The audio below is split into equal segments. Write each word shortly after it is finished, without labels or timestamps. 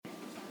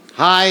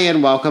Hi,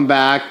 and welcome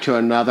back to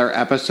another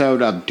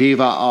episode of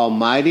Diva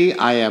Almighty.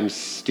 I am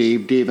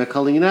Steve Diva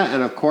Kalina,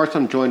 and of course,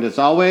 I'm joined as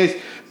always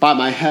by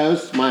my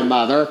host, my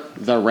mother,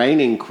 the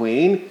reigning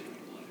queen,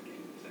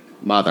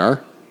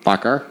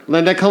 motherfucker,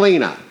 Linda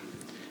Kalina.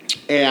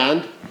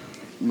 And,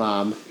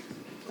 Mom,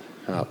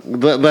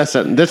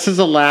 listen, this is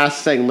the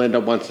last thing Linda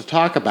wants to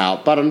talk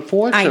about, but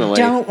unfortunately... I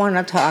don't want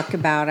to talk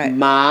about it.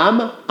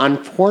 Mom,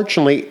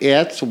 unfortunately,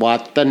 it's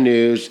what the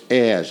news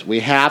is. We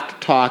have to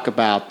talk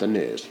about the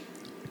news.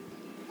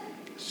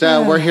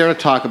 So we're here to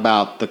talk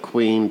about the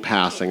Queen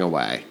passing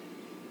away.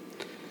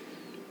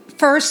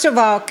 First of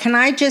all, can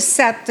I just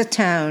set the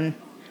tone?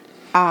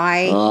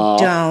 I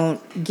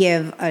don't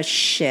give a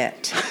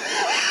shit.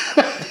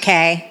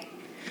 Okay?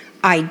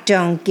 I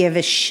don't give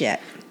a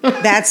shit.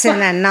 That's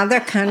in another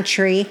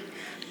country.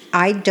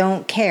 I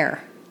don't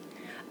care.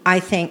 I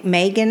think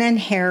Meghan and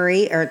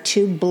Harry are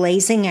two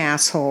blazing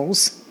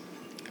assholes.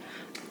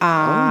 Oh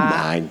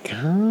my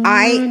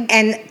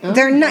God.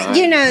 They're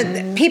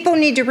not, people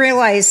need to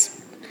realize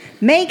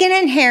Meghan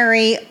and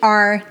Harry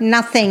are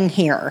nothing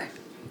here.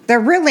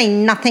 They're really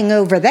nothing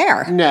over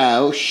there.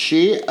 No,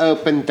 she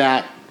opened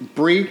that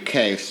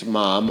briefcase,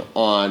 Mom,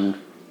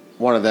 on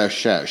one of those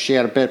shows. She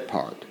had a bit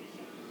part.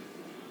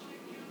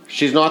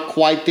 She's not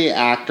quite the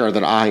actor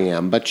that I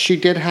am, but she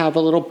did have a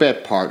little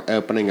bit part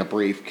opening a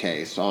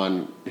briefcase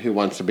on Who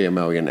Wants to Be a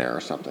Millionaire or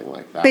something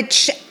like that.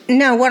 But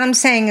no, what I'm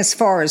saying as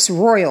far as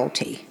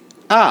royalty.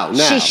 Oh,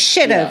 no. She's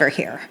shit over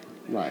here.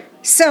 Right.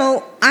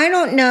 So I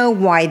don't know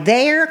why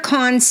they're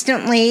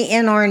constantly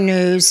in our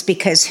news,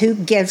 because who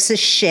gives a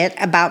shit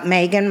about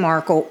Meghan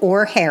Markle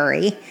or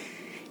Harry?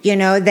 You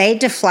know, they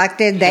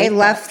deflected. They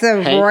left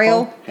the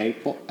royal.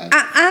 Hateful.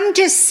 I'm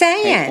just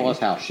saying. Hateful as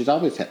hell. She's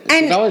always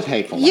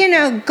hateful. You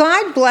know,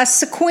 God bless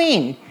the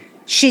Queen.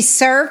 She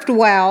served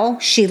well.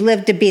 She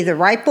lived to be the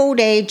ripe old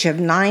age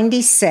of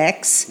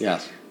 96.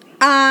 Yes.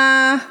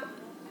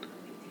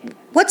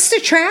 What's the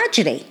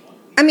tragedy?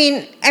 I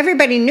mean,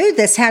 everybody knew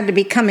this had to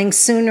be coming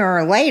sooner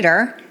or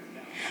later.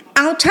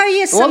 I'll tell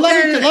you something.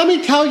 Well, let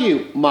me tell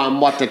you,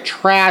 Mom, what the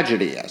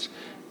tragedy is.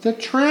 The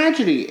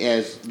tragedy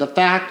is the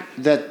fact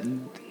that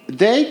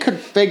they could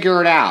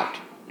figure it out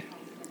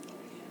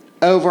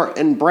over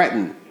in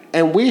Britain,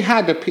 and we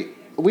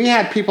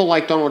had people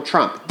like Donald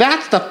Trump.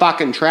 That's the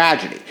fucking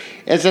tragedy.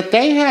 Is that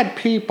they had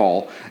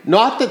people.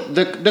 Not that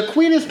the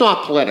Queen is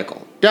not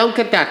political. Don't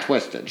get that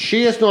twisted.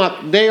 She is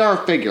not. They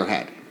are a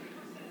figurehead.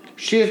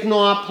 She is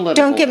not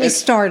political. Don't get me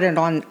started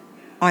on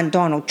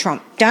Donald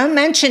Trump. Don't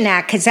mention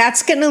that, because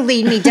that's going to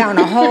lead me down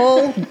a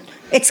hole.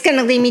 It's going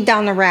to lead me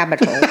down the rabbit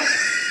hole.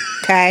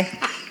 Okay?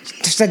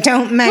 So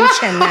don't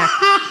mention that.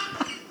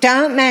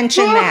 Don't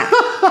mention that.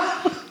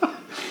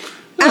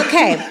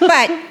 Okay,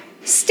 but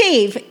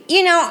Steve,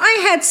 you know,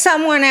 I saw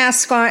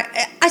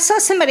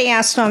somebody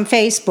ask on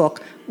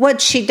Facebook, what'd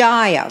she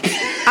die of?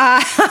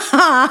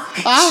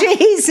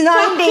 She's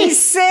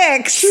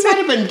 96. She might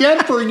have been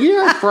dead for a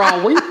year for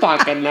all we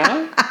fucking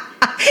know.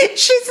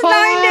 She's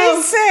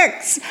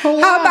 96.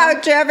 How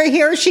about you ever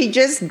hear she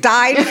just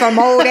died from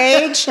old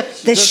age?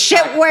 The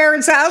shit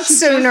wears out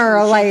sooner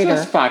or later. She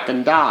just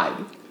fucking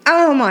died.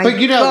 Oh my God.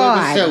 But you know, it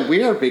was so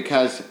weird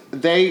because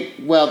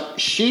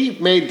she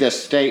made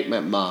this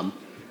statement, Mom.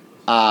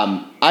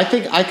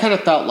 I kind of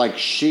felt like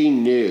she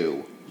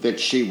knew that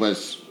she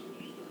was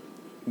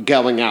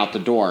going out the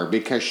door,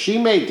 because she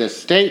made this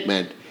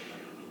statement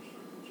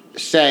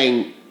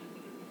saying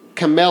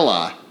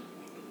Camilla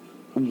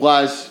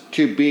was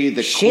to be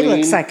the She queen.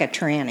 looks like a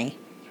tranny.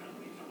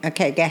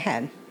 Okay, go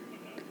ahead.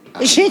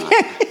 She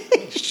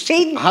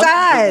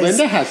does.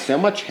 Linda has so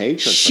much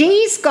hatred.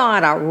 She's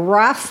got a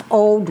rough,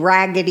 old,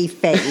 raggedy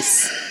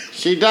face.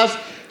 She does.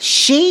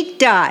 She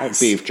does.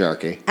 Beef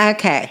jerky.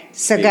 Okay,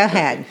 so go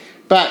ahead.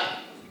 But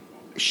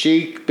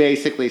she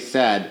basically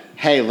said,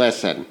 hey,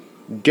 listen,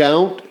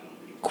 don't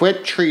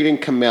quit treating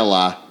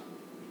Camilla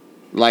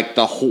like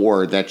the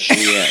whore that she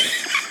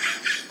is.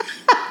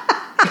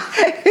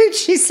 Who'd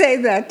she say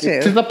that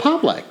to? To the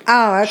public.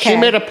 Oh, okay. She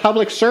made a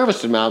public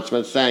service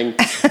announcement saying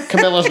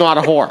Camilla's not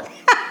a whore.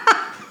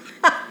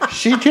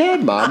 She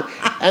did, Mom.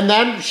 And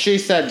then she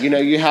said, you know,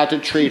 you have to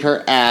treat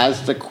her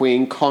as the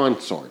queen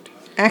consort.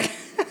 Okay.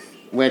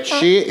 Which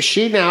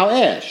she now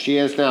is. She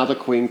is now the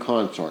queen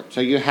consort.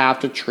 So you have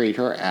to treat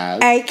her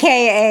as...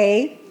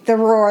 AKA the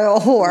royal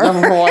whore.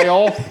 The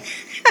royal...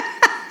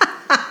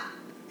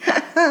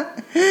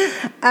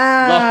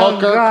 the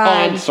hooker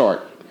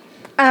consort.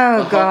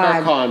 Oh, the God.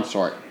 Hooker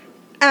consort.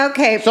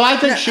 Okay. So I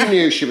think she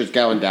knew she was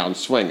going down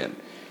swinging.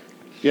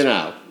 You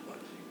know.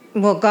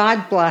 Well,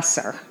 God bless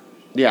her.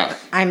 Yeah.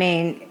 I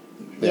mean,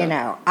 you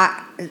know,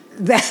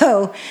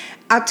 though,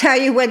 I'll tell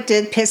you what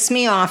did piss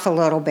me off a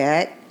little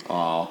bit.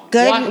 Oh,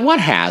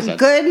 what has it?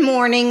 Good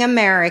Morning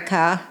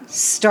America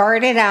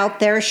started out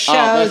their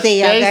show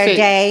the other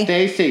day.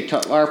 Stacy,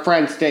 our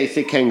friend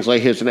Stacy Kingsley,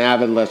 who's an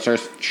avid listener,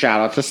 shout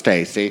out to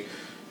Stacy.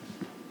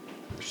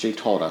 She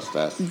told us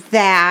this.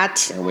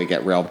 And we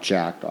get real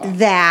jacked off.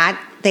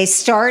 That they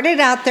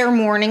started out their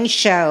morning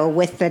show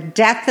with the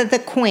death of the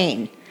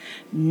Queen.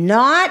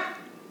 Not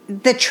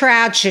the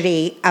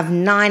tragedy of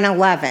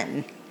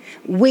 9/11.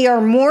 We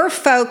are more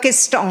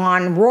focused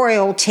on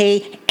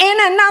royalty in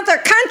another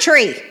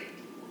country.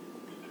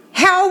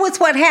 Hell with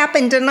what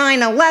happened to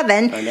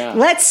 9/11. I know.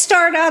 Let's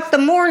start out the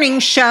morning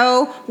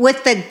show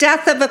with the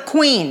death of a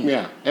queen.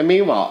 Yeah. And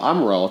meanwhile,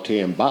 I'm royalty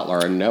in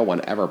Butler, and no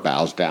one ever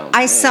bows down.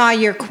 I saw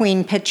your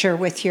queen picture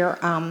with your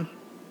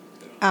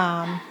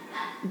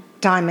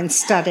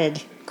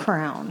diamond-studded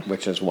crown.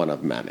 Which is one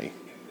of many.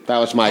 That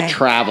was my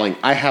traveling.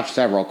 I have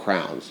several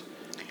crowns,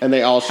 and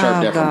they all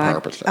serve different God.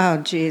 purposes. Oh,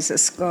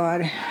 Jesus,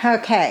 God.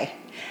 Okay.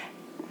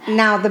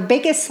 Now, the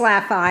biggest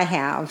laugh I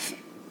have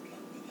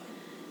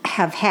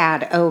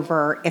had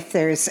over if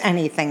there's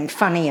anything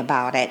funny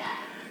about it.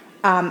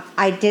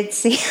 I did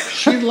see.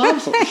 She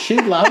loves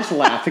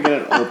laughing at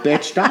an old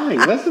bitch dying.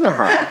 Listen to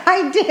her.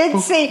 I did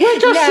see. Wait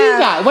till she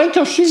dies. Wait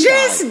till she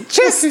dies.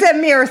 Just the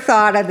mere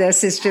thought of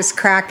this is just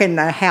cracking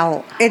the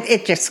hell.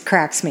 It just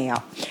cracks me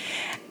up.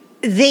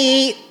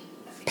 The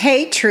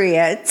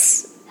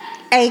Patriots,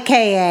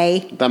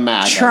 aka The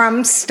MAGAs.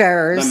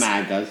 Trumpsters,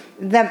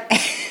 The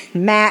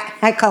MAGAs.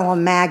 I call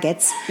them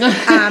maggots. They.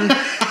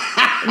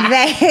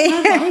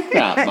 I like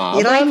that, Mom.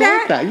 You like I that?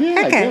 like that.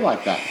 Yeah, Okay. I do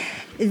like that.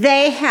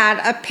 They had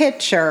a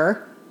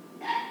picture.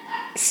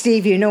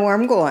 Steve, you know where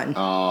I'm going.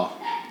 Oh.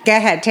 Go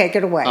ahead, take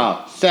it away.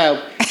 Oh,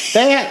 so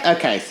they had,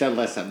 okay, so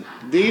listen.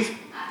 These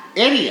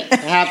idiots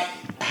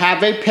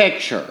have a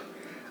picture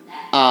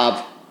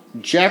of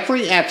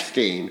Jeffrey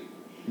Epstein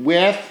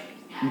with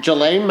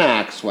Ghislaine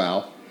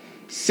Maxwell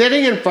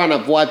sitting in front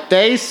of what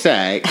they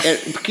say.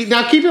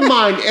 Now, keep in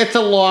mind, it's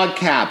a log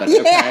cabin,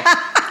 okay? Yeah.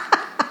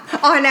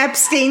 On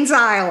Epstein's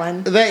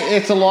Island.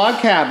 It's a log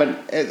cabin,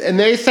 and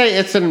they say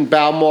it's in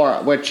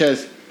Balmoral, which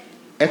is,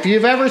 if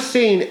you've ever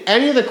seen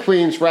any of the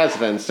Queen's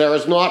residence, there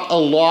is not a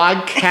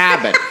log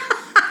cabin.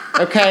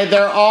 Okay,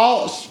 they're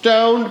all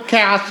stone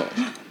castles.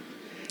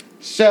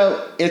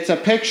 So it's a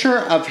picture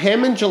of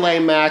him and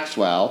Ghislaine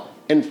Maxwell,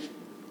 and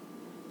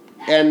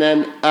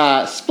then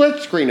a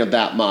split screen of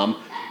that, Mom,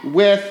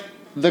 with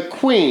the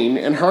Queen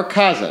and her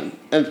cousin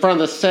in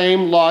front of the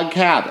same log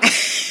cabin.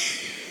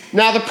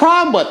 Now, the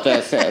problem with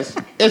this is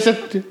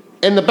that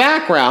in the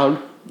background,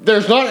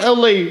 there's not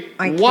only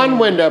one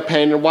window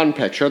pane in one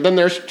picture, then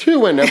there's two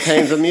window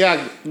panes in the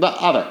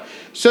other.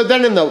 So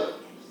then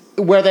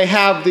where they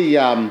have the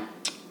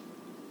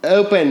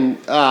open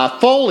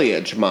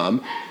foliage,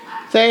 Mom,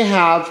 they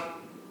have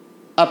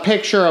a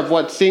picture of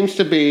what seems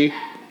to be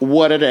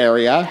wooded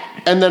area,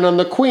 and then on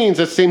the Queen's,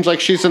 it seems like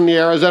she's in the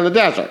Arizona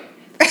desert.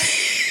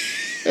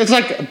 It's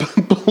like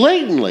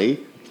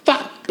blatantly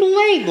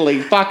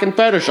fucking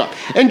Photoshop.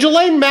 And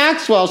Ghislaine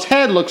Maxwell's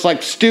head looks like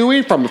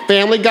Stewie from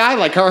Family Guy,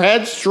 like her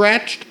head's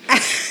stretched.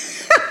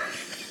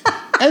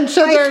 And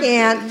so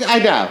I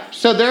know.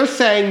 So they're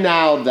saying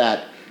now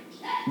that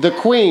the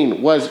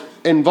Queen was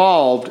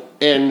involved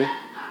in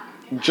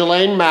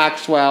Ghislaine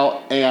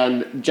Maxwell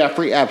and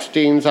Jeffrey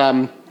Epstein's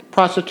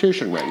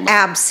prostitution ring.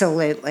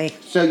 Absolutely.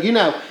 So you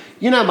know,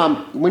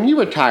 Mom, when you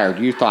retired,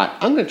 you thought,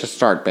 I'm going to just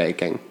start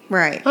baking.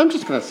 Right. I'm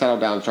just going to settle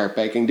down and start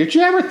baking. Did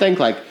you ever think,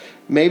 like,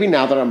 maybe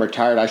now that I'm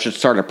retired, I should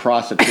start a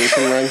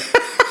prostitution ring?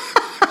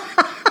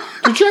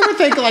 Did you ever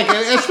think, like,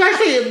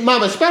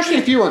 especially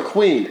if you were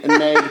queen and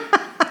made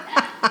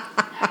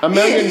 $1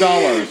 million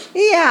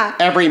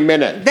every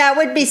minute? That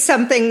would be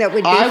something that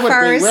would be I would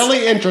first. be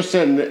really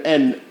interested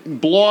in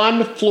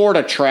blonde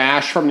Florida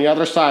trash from the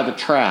other side of the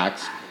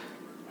tracks.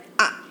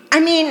 I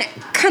mean,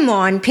 come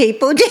on,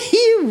 people. Do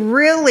you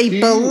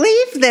really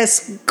believe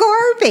this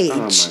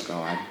garbage? Oh, my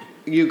God.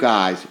 You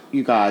guys,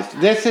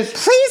 this is...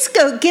 Please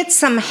go get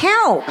some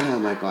help. Oh,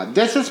 my God.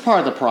 This is part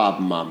of the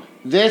problem, Mom.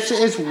 This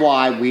is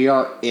why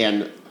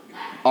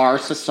our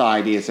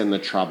society is in the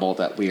trouble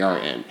that we are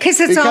in. Because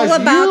it's all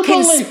about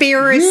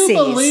conspiracies. You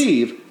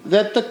believe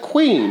that the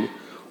Queen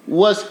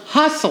was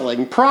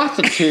hustling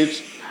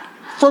prostitutes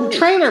from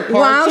trailer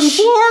parks in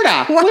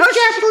Florida with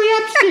Jeffrey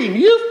Epstein.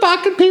 You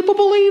fucking people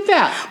believe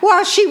that.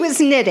 While she was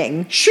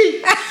knitting.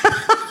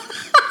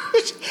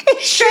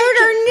 It showed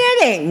her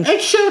knitting.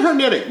 It showed her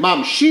knitting.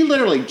 Mom, she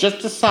literally just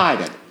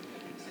decided,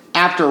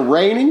 after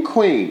reigning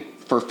queen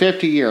for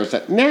 50 years,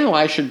 that now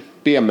I should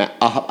be a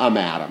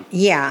madam.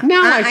 Yeah.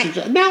 Now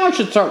I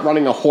should start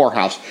running a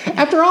whorehouse.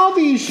 After all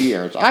these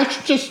years, I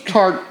should just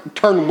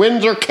turn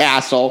Windsor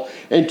Castle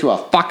into a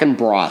fucking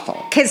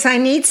brothel. Because I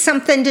need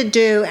something to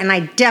do, and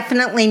I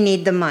definitely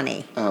need the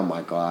money. Oh,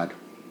 my God.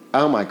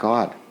 Oh, my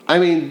God. I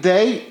mean,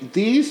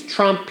 these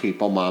Trump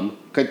people, Mom,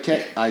 could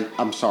take...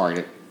 I'm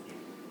sorry.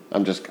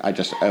 I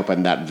just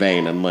opened that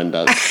vein in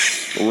Linda's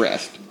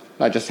wrist.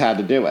 I just had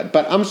to do it.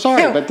 But I'm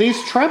sorry, but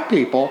these Trump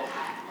people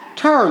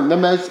turn the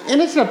most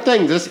innocent of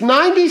things. This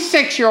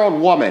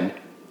 96-year-old woman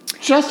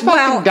just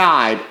fucking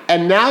died,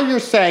 and now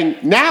you're saying,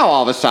 now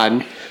all of a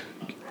sudden,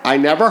 I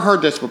never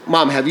heard this.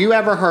 Mom, have you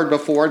ever heard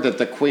before that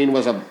the Queen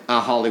was a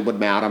Hollywood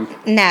madam?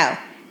 No.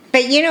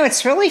 But you know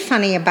what's really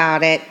funny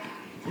about it?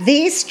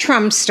 These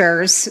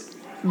Trumpsters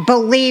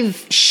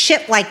believe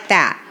shit like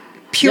that.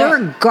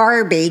 Pure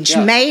garbage,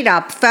 made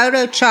up,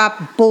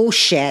 Photoshop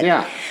bullshit.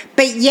 Yeah.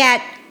 But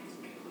yet,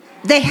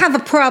 they have a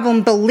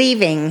problem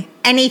believing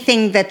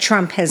anything that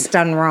Trump has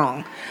done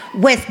wrong.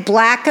 With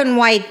black and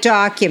white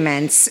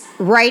documents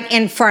right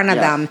in front of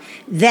Yes. them,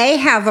 they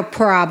have a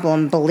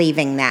problem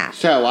believing that.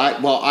 So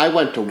I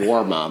went to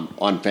War Mom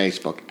on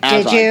Facebook.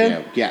 As Did you?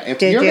 I do. Yeah.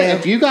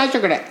 If you guys are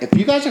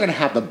gonna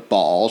have the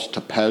balls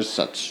to post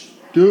such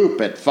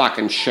stupid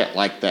fucking shit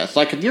like this,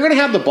 like if you're gonna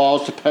have the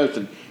balls to post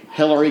that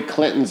Hillary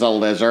Clinton's a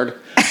lizard,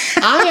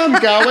 I'm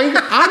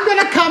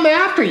gonna come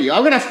after you.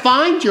 I'm gonna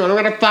find you and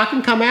I'm gonna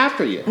fucking come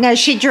after you. No,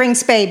 she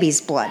drinks baby's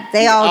blood.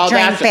 They all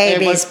drink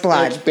baby's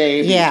blood. It's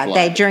baby's yeah, blood.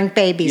 they drink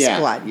baby's Yeah,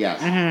 blood.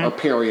 yes. Or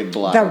period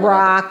blood. The or whatever.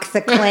 Rock,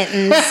 the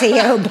Clintons, the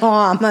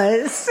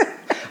Obamas.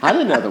 I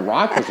didn't know The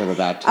Rock was into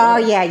that too. Oh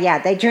yeah,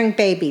 they drink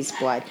baby's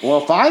blood.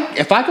 Well,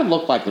 if I could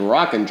look like The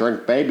Rock and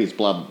drink baby's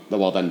blood,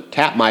 well then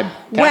tap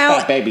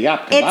that baby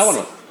up because I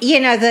want to. You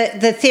know,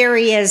 the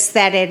theory is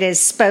that it is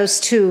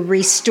supposed to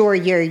restore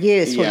your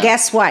youth. Yeah. Well,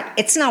 guess what?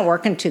 It's not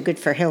working too good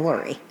for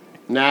Hillary.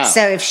 No.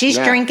 So if she's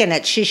no, drinking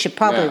it, she should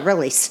probably No.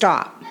 really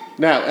stop.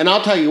 No, and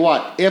I'll tell you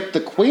what, if the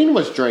Queen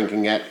was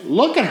drinking it,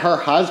 look at her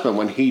husband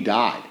when he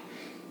died.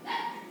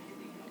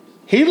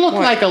 He looked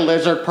What? like a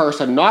lizard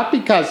person, not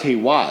because he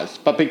was,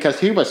 but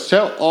because he was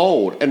so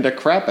old and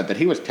decrepit that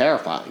he was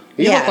terrifying.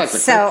 He looked like the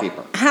so Crypt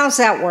Keeper. how's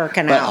that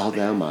working But out?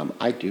 although, Mom,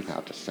 I do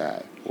have to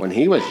say, when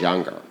he was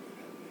younger,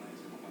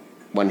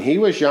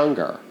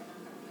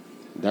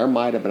 there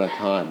might have been a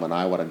time when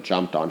I would have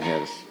jumped on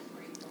his.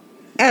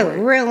 Oh,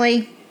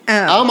 really?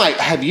 Oh my!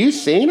 Have you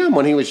seen him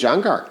when he was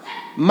younger,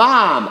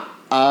 Mom?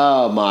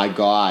 Oh my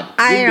God!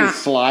 I He'd be don't-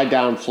 slide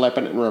down,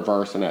 flipping it, and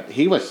reversing it.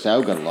 He was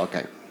so good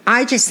looking.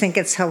 I just think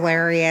it's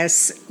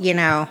hilarious, you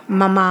know,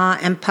 Mama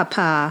and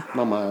Papa.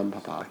 Mama and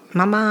Papa.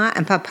 Mama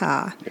and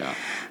Papa. Yeah.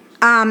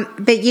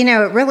 But, you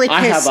know, it really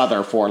I have pissed...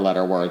 other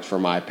 4-letter words for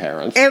my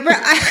parents.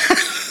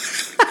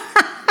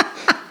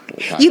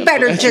 You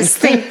better just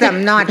think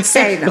them, not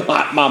say them.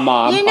 Not my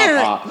mom, You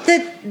know,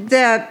 Papa.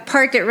 the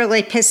part that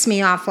really pissed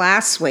me off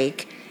last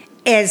week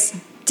is,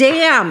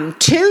 damn,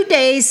 2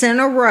 days in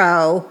a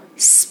row,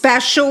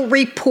 special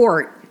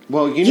report.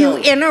 Well, you You know,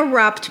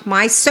 interrupt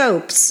my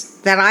soaps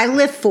that I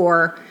live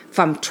for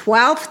from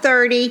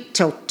 12:30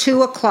 till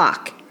 2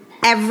 o'clock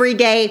every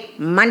day,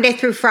 Monday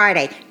through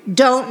Friday.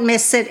 Don't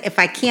miss it. If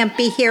I can't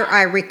be here,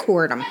 I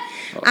record them.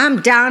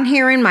 I'm down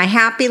here in my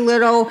happy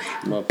little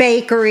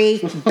bakery,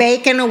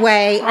 baking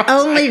away,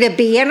 only to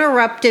be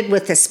interrupted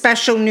with a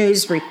special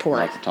news report.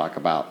 let's talk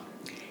about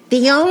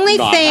The only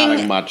not thing...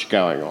 having much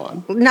going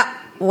on. No,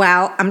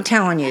 well, I'm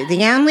telling you,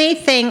 the only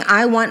thing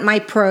I want my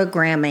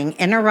programming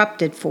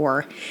interrupted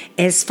for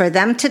is for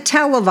them to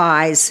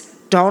televise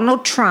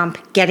Donald Trump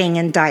getting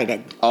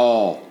indicted.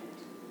 Oh,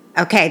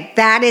 Okay,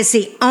 that is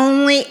the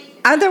only...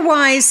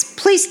 Otherwise,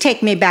 please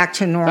take me back to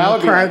that normal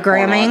would be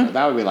programming.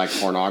 that would be like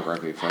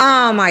pornography. For me.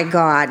 Oh, my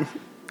God.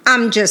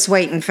 I'm just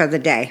waiting for the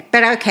day.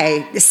 But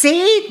okay,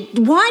 see?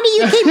 Why do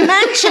you keep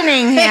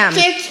mentioning him?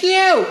 It's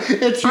you.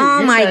 It's you. Oh,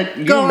 You my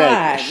said-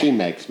 God. She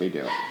makes me do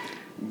it.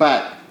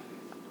 But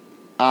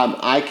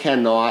I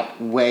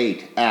cannot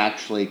wait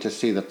actually to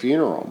see the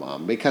funeral,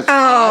 Mom, because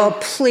Oh,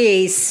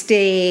 please,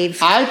 Steve.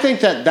 I think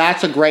that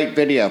that's a great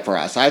video for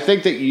us. I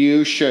think that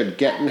you should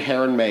get in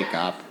hair and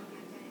makeup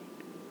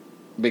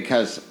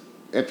because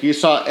if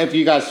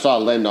you guys saw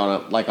Linda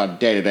on a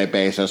day-to-day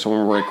basis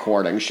when we're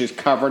recording, she's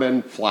covered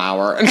in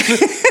flour.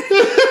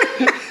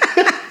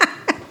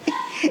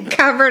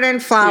 Covered in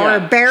flour,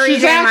 Yeah. buried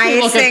She's in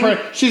actually icing.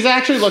 she's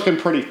actually looking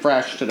pretty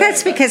fresh today.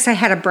 That's because I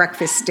had a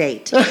breakfast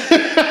date.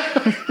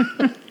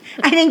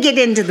 I didn't get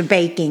into the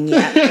baking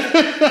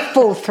yet.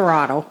 Full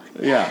throttle.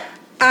 Yeah.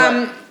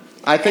 But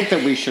I think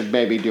that we should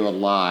maybe do a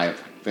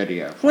live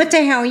video. What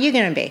the hell are you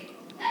going to be?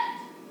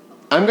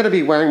 I'm going to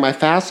be wearing my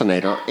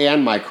fascinator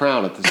and my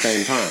crown at the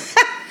same time.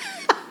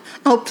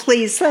 Oh,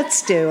 please,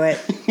 let's do it.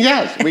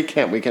 Yes, we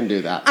can. We can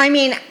do that. I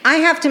mean, I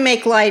have to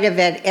make light of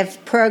it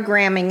if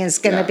programming is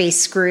going to Yeah. be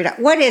screwed up.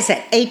 What is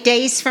it, 8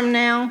 days from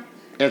now?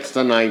 It's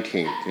the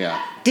 19th, yeah.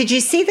 Did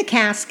you see the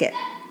casket?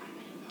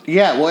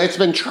 Yeah, well, it's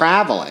been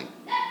traveling.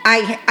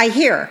 I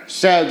hear.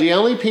 So the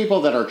only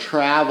people that are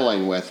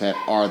traveling with it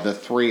are the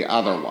 3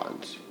 other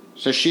ones.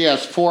 So she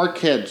has 4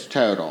 kids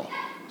total.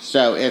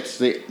 So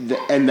it's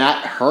and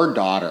that her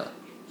daughter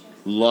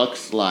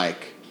looks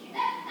like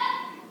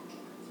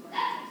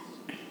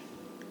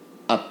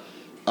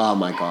oh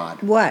my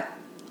God. What?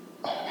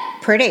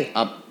 Pretty.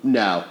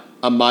 No,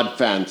 a mud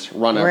fence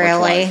run over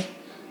Really? twice.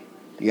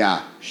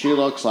 Yeah, she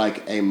looks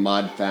like a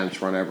mud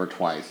fence run over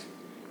twice.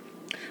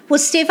 Well,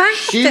 Steve, I have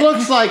She to...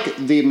 looks like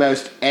the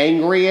most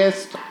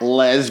angriest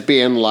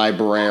lesbian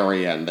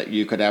librarian that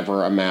you could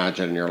ever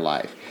imagine in your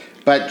life.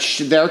 But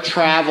they're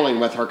traveling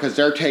with her because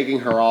they're taking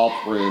her all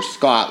through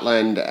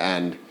Scotland,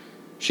 and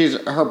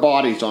her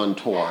body's on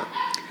tour.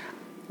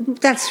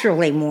 That's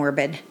really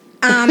morbid.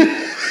 But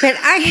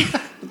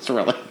I... It's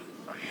really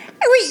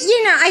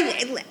You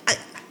know,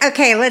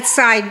 okay, let's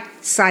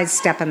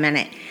sidestep a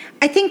minute.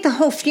 I think the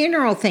whole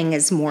funeral thing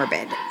is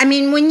morbid. I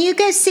mean, when you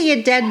go see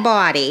a dead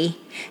body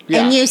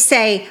Yeah. and you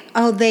say,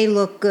 oh, they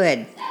look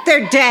good,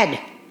 they're dead.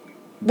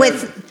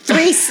 with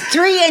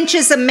 3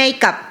 inches of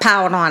makeup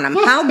powder on them.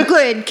 How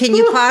good can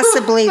you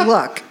possibly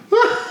look?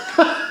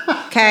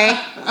 Okay?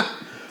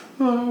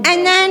 And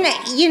then,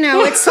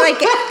 it's like,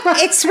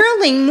 it's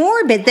really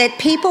morbid that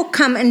people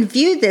come and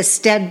view this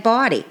dead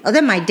body. Oh,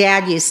 then my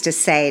dad used to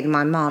say to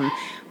my mom,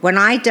 when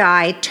I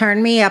die,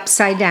 turn me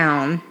upside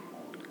down,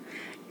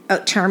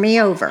 turn me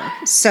over,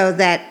 so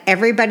that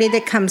everybody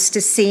that comes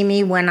to see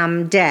me when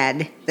I'm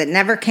dead, that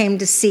never came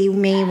to see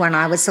me when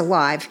I was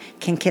alive,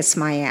 can kiss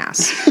my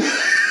ass.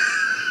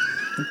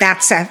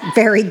 That's a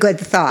very good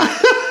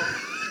thought.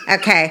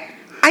 Okay.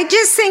 I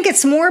just think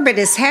it's morbid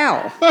as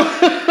hell.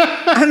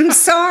 I'm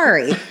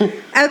sorry.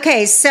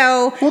 Okay,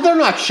 so... Well, they're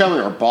not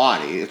showing her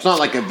body. It's not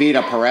like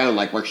Evita Peron,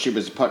 like where she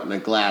was put in a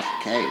glass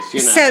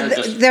case. So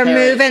they're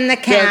moving the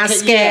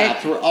casket.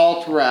 Yeah,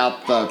 all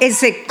throughout the...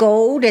 Is it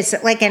gold? Is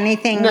it like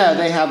anything? No,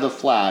 they have the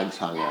flags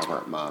hung over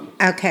it, Mom.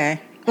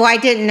 Okay. Well, I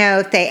didn't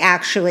know if they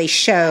actually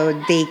showed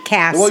the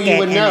casket. Well, you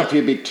would know if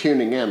you'd be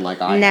tuning in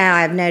like I am. No,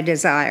 I have no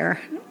desire.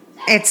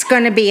 It's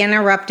going to be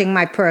interrupting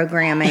my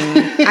programming.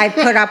 I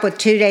put up with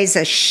 2 days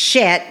of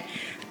shit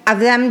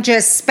of them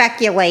just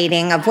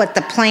speculating of what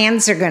the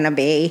plans are going to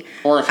be.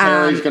 Or if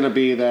Harry's going to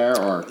be there,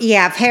 or...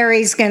 Yeah, if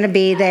Harry's going to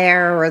be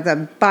there, or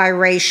the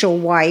biracial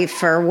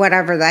wife, or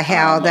whatever the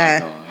hell.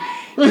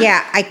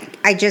 Yeah,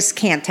 I just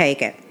can't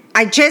take it.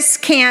 I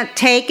just can't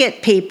take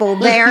it, people.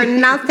 They're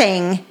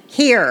nothing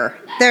here.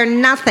 They're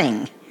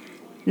nothing.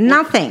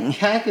 Nothing.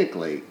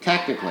 Well,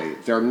 technically,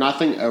 they're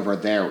nothing over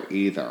there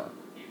either.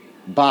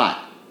 But,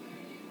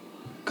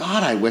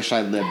 God, I wish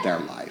I lived their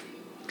life.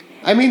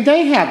 I mean,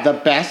 they have the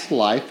best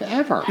life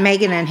ever.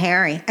 Meghan and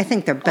Harry. I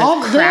think they're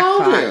both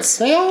crackpots.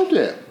 They all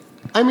do.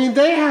 I mean,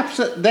 they have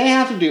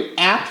to do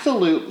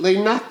absolutely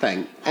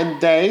nothing,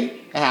 and they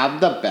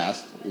have the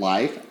best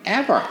life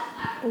ever.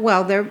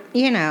 Well, they're,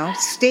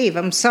 Steve,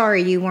 I'm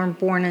sorry you weren't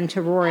born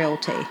into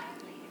royalty.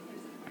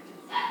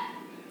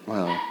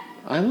 Well,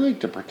 I like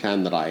to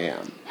pretend that I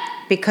am.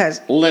 Because...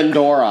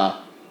 Lindora.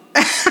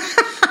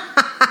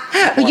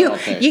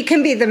 You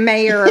can be the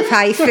mayor of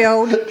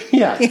Highfield.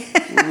 Yeah.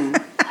 Mm-hmm.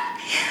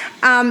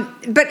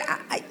 But,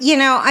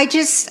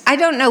 I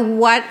don't know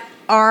what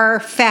our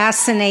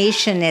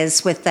fascination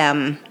is with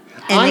them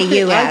in the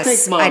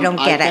U.S. Mom, I don't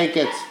get it. I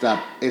think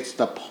it's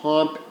the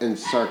pomp and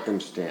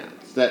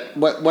circumstance. That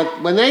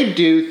when they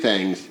do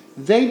things,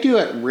 they do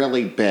it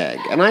really big.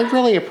 And I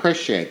really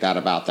appreciate that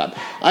about them.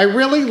 I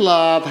really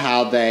love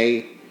how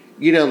they...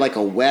 like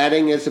a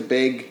wedding is a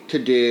big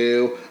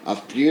to-do, a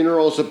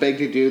funeral's a big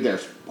to-do,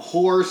 there's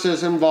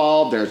horses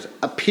involved, there's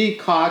a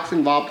peacocks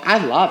involved.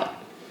 I love it.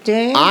 Do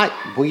you?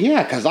 Well,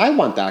 yeah, because I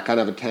want that kind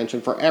of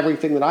attention for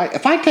everything that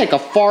if I take a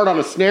fart on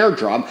a snare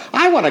drum,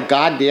 I want a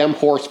goddamn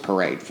horse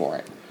parade for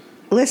it.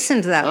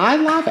 Listen to that. I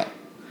love it.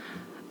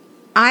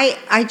 I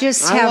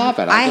love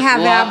it.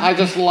 I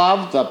just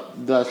love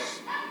the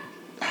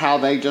how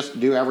they just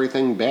do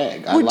everything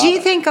big. Well, do you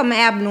think I'm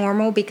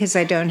abnormal because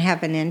I don't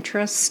have an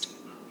interest?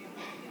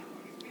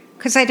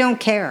 Because I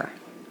don't care.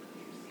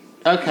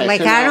 Okay. Like,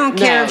 I don't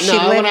care if she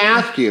lived... I want to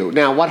ask you,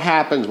 now, what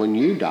happens when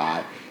you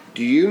die?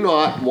 Do you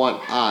not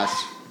want us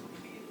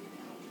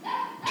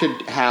to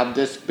have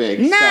this big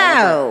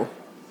No.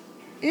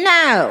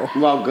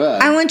 Well,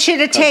 good. I want you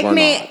to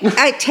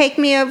take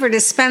me over to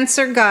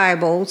Spencer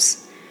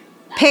Geibel's,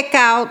 pick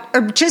out,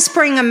 or just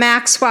bring a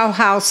Maxwell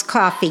House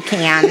coffee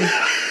can,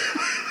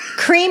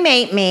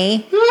 cremate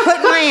me,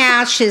 put my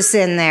ashes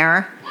in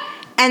there,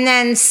 and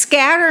then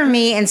scatter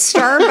me in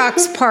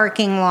Starbucks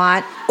parking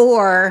lot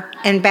or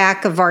in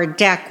back of our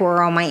deck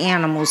where all my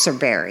animals are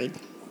buried.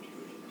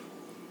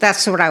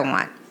 That's what I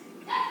want.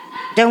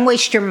 Don't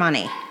waste your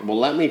money. Well,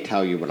 let me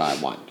tell you what I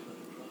want.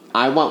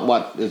 I want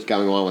what is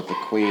going on with the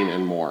Queen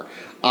and more.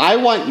 I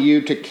want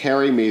you to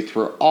carry me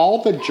through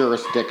all the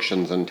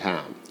jurisdictions in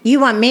town. You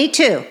want me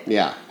to?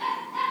 Yeah.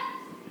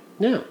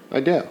 Yeah, I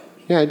do.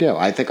 Yeah, I do.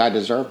 I think I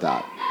deserve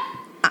that.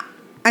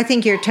 I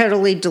think you're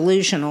totally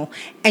delusional.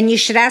 And you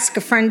should ask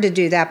a friend to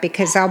do that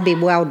because I'll be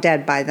well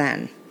dead by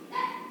then.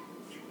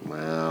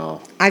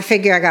 Wow. I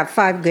figure I got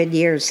 5 good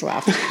years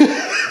left.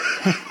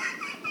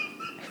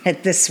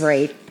 At this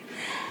rate.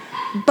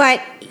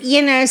 But,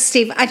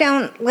 Steve, I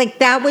don't,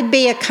 that would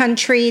be a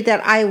country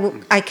that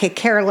I could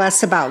care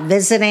less about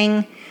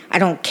visiting. I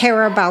don't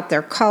care about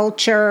their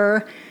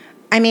culture.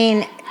 I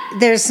mean,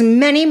 there's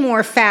many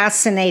more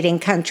fascinating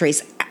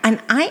countries.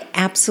 And I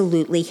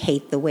absolutely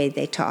hate the way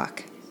they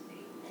talk.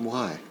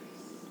 Why?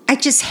 I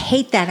just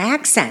hate that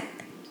accent.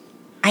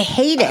 I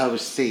hate it. Oh,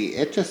 see,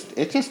 it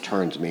just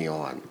turns me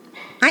on.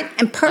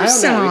 And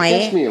personally, I don't know, it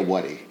gives me a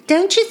Woody.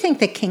 Don't you think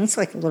the king's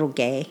a little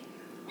gay?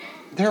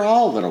 They're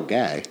all a little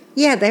gay.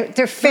 Yeah,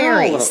 they're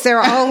fairies.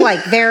 They're all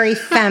very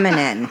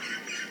feminine.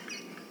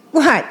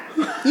 What?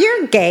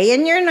 You're gay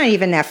and you're not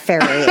even that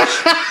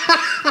fairyish.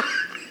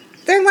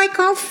 They're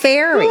all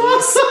fairies.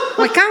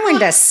 I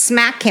wanted to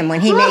smack him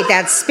when he made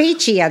that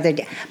speech the other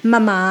day.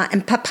 Mama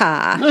and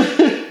Papa.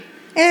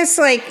 And it's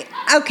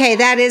okay,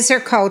 that is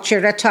their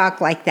culture to talk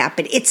like that,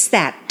 but it's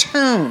that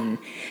tone,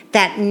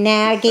 that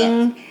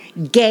nagging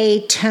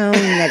gay tone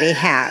that he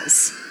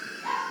has.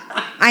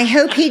 I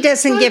hope he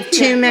doesn't give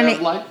too many.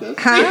 Like this.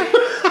 Huh?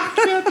 I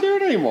can't do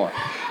it anymore.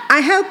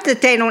 I hope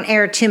that they don't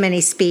air too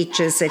many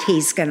speeches that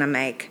he's going to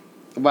make.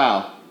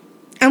 Wow.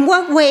 And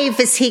what wave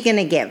is he going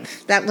to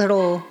give? That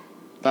little.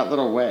 That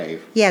little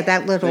wave. Yeah,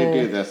 that little. They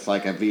do this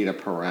like Evita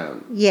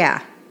Peron.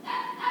 Yeah.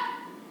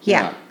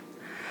 Yeah.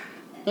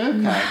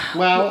 Okay.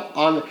 Well,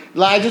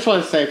 I just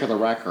want to say for the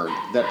record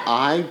that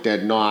I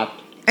did not.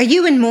 Are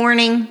you in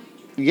mourning?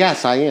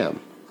 Yes, I am.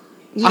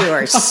 You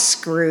are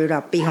screwed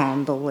up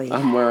beyond belief.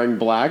 I'm wearing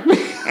black.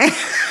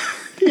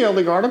 The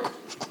only article.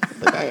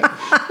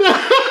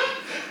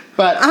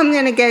 But I'm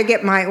going to go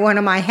get one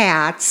of my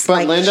hats.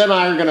 But Linda and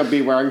I are going to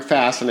be wearing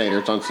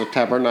fascinators on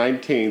September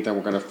 19th, and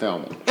we're going to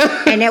film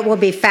it. And it will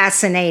be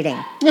fascinating.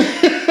 But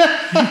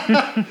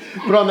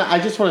I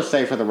just want to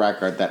say for the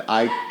record that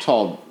I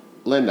told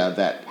Linda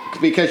that,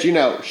 because,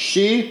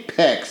 she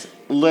picks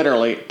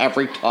literally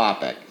every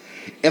topic.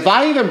 If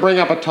I even bring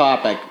up a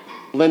topic,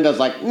 Linda's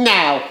like,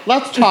 no,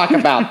 let's talk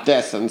about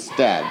this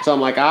instead. So I'm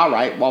like, all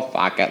right, well,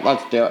 fuck it,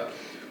 let's do it.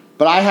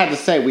 But I had to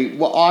say,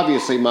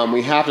 obviously, Mom,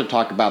 we have to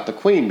talk about the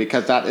Queen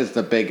because that is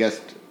the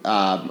biggest,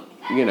 headline.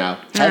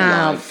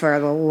 Oh, for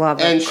the love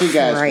of Christ. And she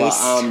goes, well,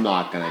 I'm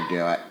not going to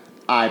do it.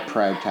 I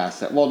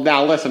protest it. Well,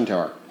 now listen to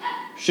her.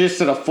 She just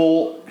did a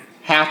full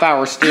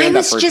half-hour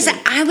stand-up routine.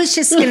 I was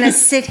just going to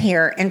sit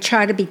here and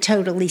try to be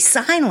totally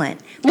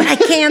silent, but I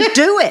can't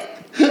do it.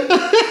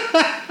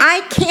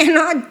 I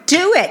cannot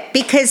do it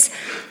because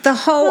the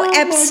whole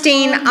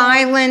Epstein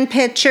Island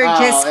picture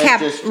just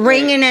kept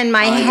ringing in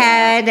my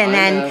head, and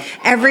then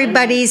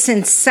everybody's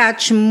in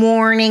such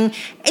mourning.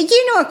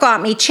 You know what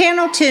got me?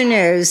 Channel 2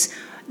 News,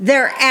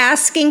 they're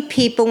asking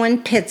people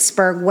in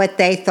Pittsburgh what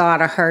they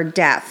thought of her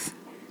death.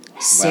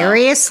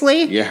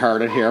 Seriously? You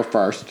heard it here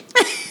first.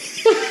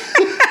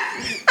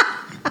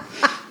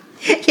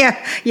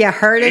 Yeah, you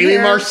heard it Amy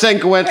here.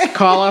 Marcinkiewicz,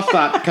 call us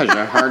up because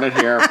you heard it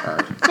here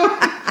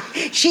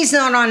first. She's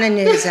not on the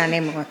news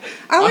anymore.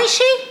 Oh, is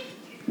she?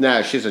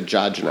 No, she's a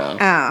judge now.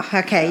 Oh,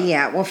 okay,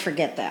 yeah, we'll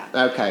forget that.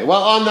 Okay,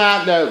 well, on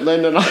that note,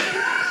 Linda and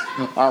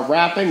I are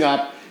wrapping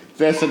up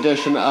this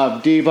edition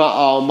of Diva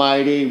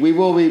Almighty. We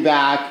will be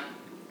back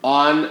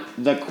on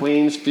the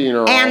Queen's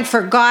funeral. And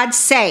for God's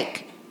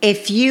sake,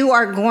 if you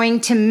are going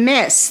to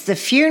miss the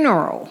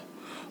funeral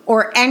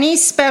or any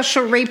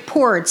special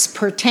reports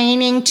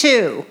pertaining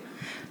to...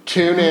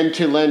 Tune in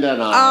to Linda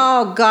and I.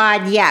 Oh,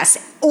 God, yes.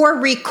 Or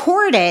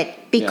record it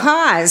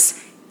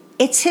because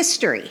it's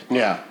history.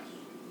 Yeah.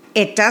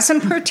 It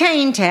doesn't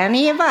pertain to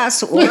any of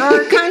us or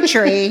our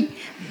country,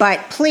 but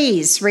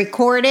please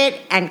record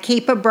it and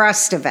keep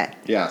abreast of it.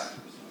 Yes.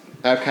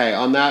 Okay,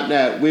 on that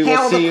note, we will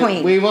Hail see the Queen.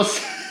 you. We will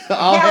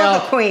Hail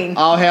the Queen.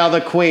 I'll hail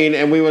the Queen,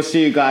 and we will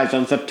see you guys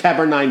on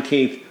September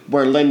 19th,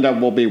 where Linda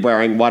will be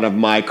wearing one of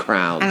my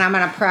crowns. And I'm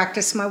going to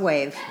practice my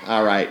wave.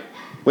 All right.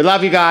 We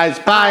love you guys.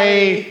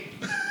 Bye.